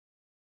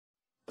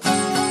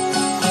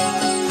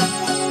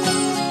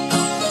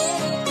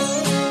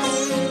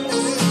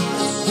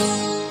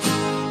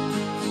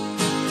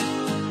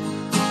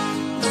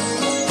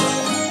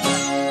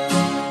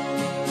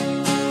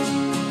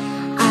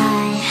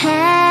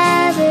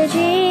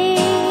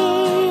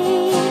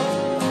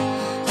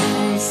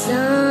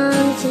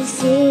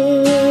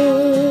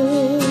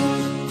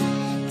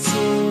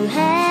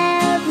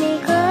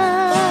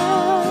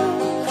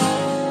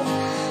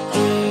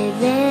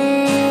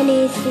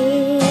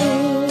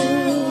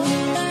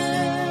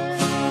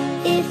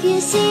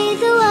see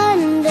the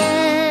wonder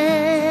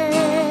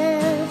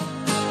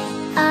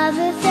of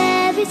a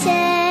fairy tale.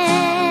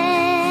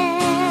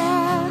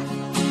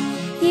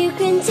 You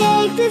can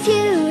take the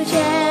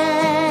future,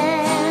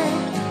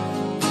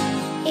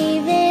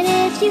 even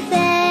if you fail.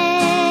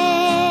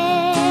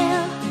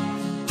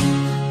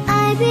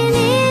 I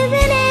believe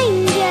in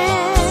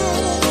angels,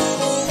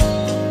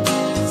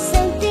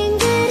 something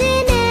good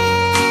in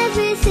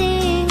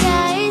everything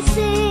I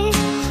see.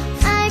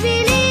 I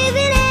believe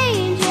in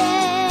angels.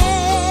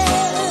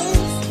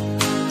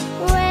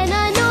 When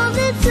I know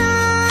the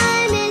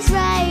time is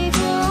right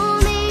for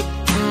me,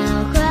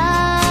 I'll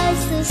cross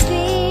the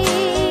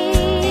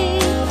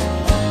street.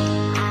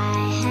 I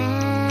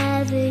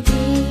have a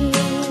dream.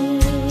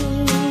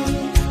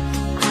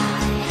 I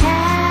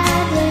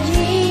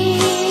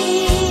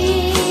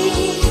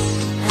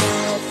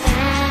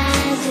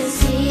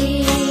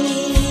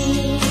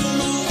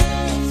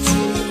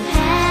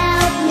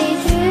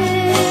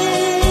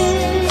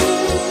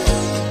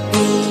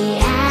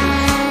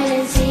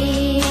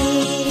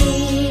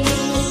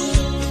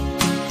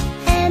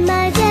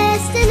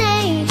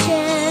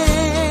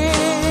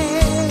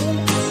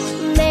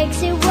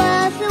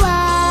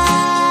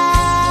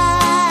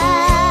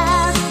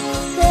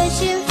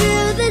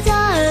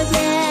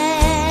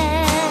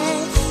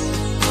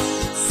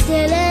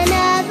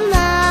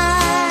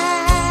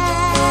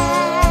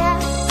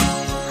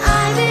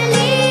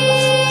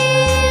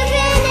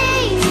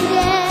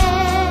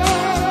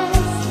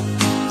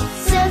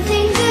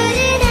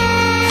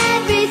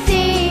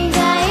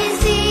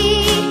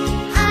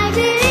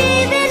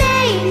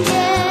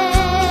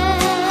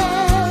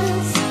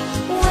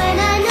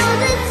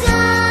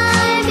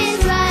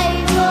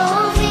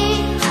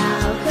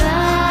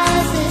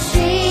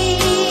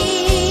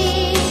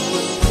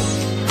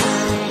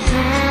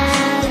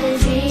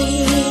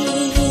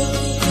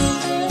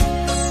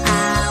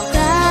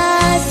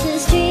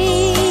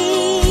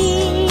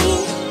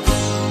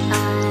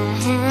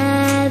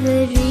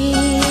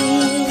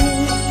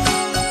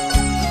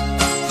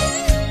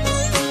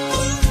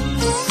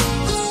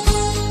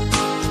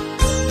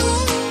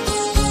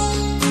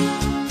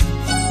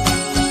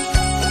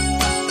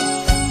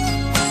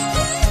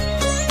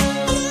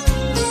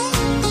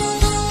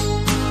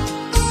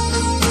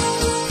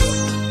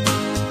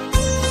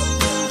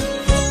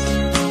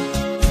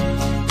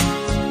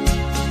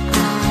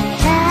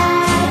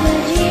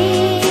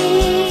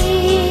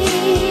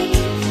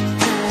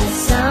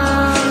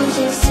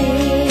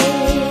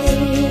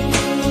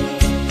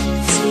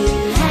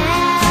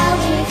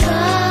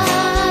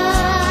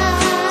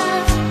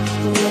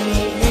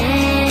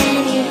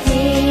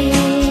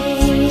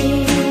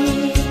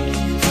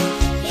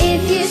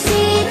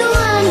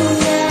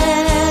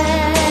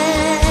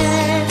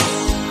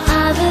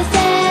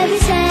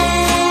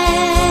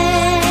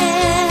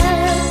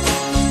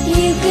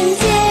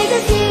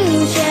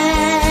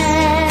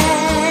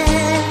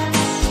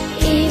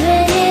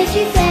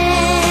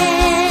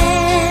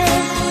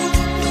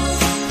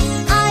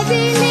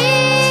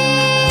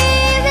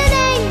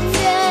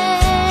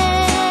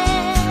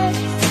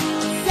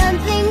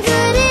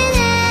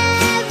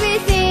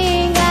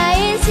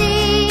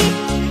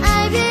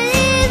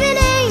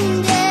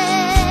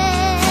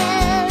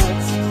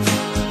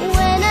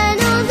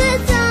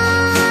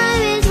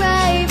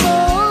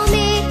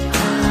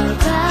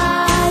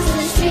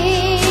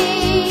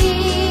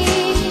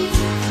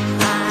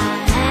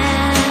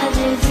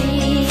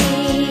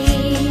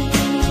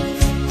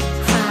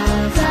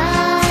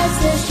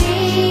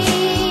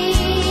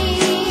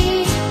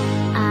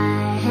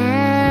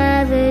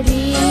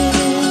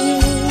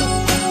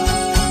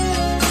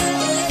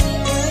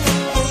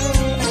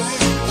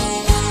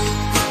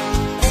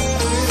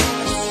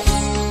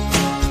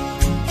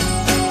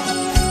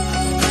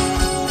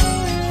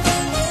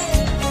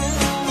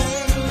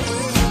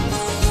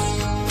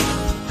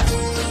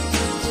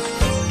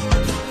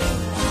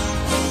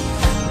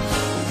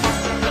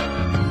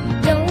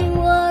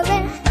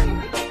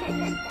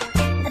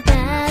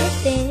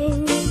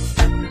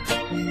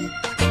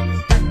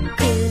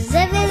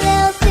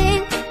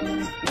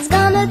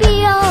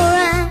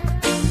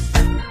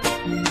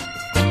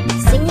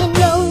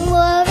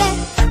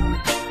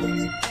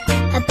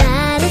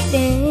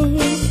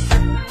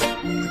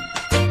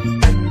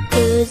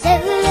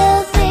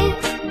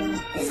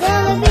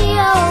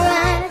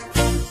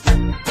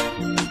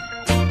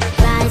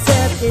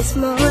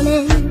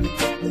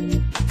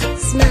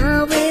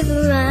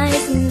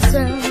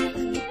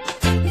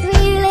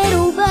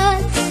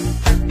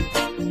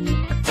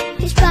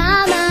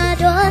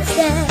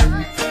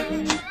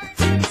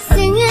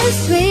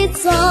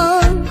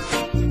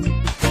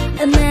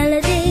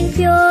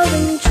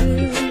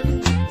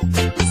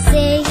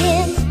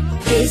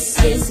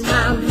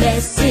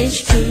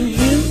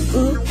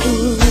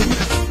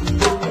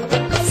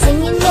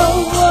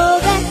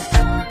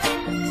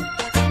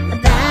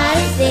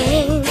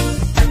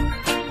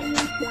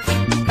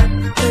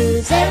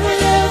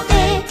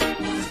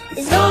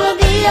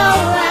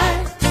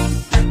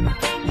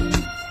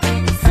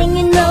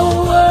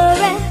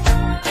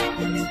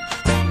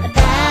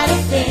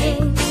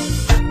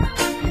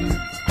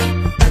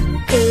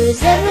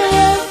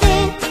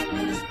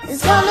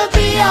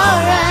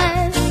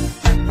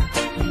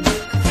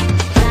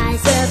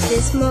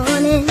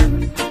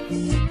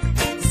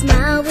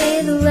out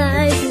with the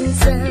rising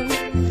sun.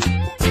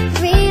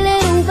 Three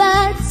little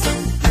birds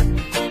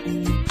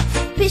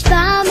pitched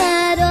by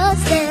my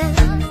doorstep,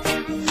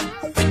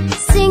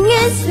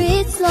 singing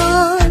sweet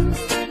songs,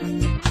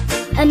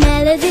 a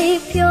melody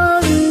pure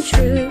and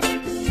true,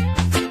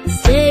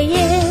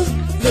 saying,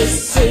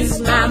 this is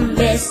my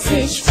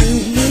message to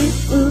you.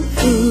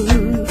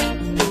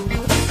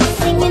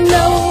 Singing,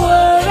 no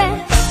worry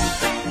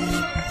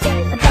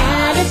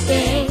about a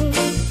thing,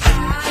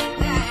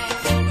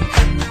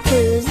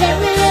 'cause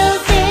every little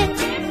thing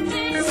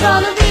is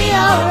gonna be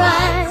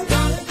alright.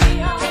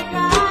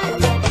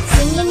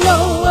 Singing, no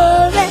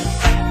worry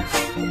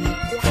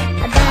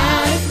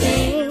about a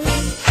thing,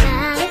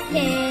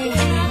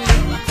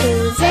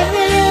 'cause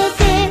every little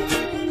thing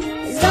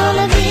is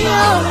gonna be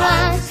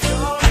alright.